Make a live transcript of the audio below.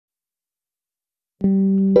Sky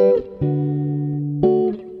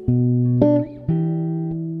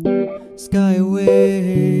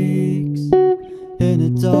awakes in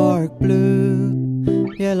a dark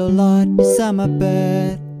blue. Yellow light beside my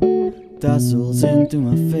bed dazzles into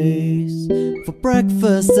my face. For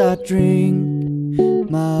breakfast I drink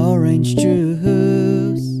my orange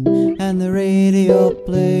juice, and the radio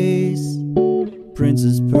plays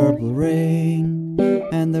Prince's Purple Rain,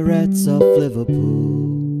 and the Reds of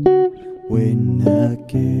Liverpool win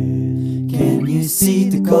again. Can you see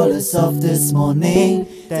the colors of this morning?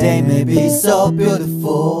 They may be so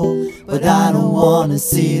beautiful, but I don't wanna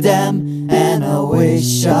see them, and I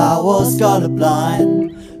wish I was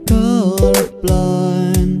colorblind.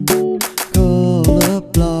 Colorblind,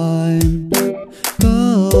 colorblind,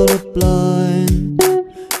 colorblind,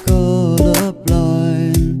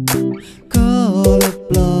 colorblind,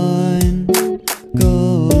 colorblind,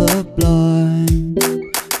 colorblind,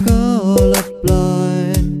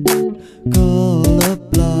 colorblind,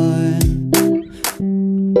 colorblind.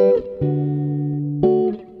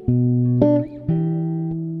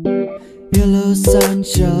 Yellow sun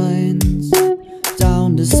shines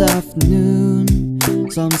down this afternoon.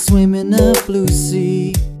 Some swim in a blue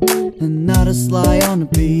sea, and others lie on the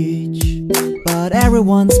beach. But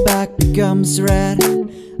everyone's back becomes red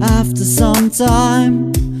after some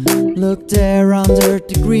time. Look there under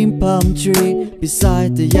the green palm tree,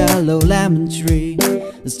 beside the yellow lemon tree.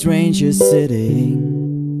 A stranger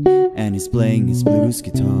sitting, and he's playing his blues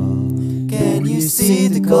guitar. Can you see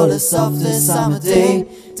the colors of the summer day?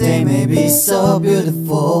 They may be so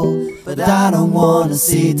beautiful, but I don't wanna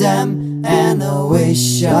see them, and I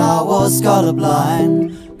wish I was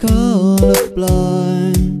colorblind.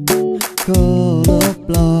 Colorblind,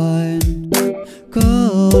 colorblind,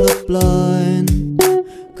 colorblind,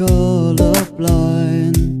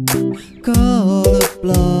 colorblind,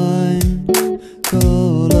 colorblind,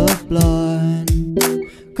 colorblind,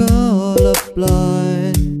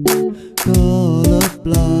 colorblind,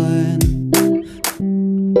 colorblind.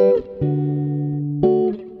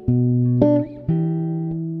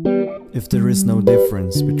 If there is no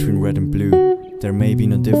difference between red and blue, there may be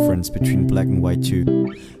no difference between black and white too.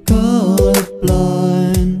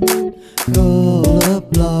 Colorblind,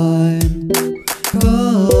 colorblind.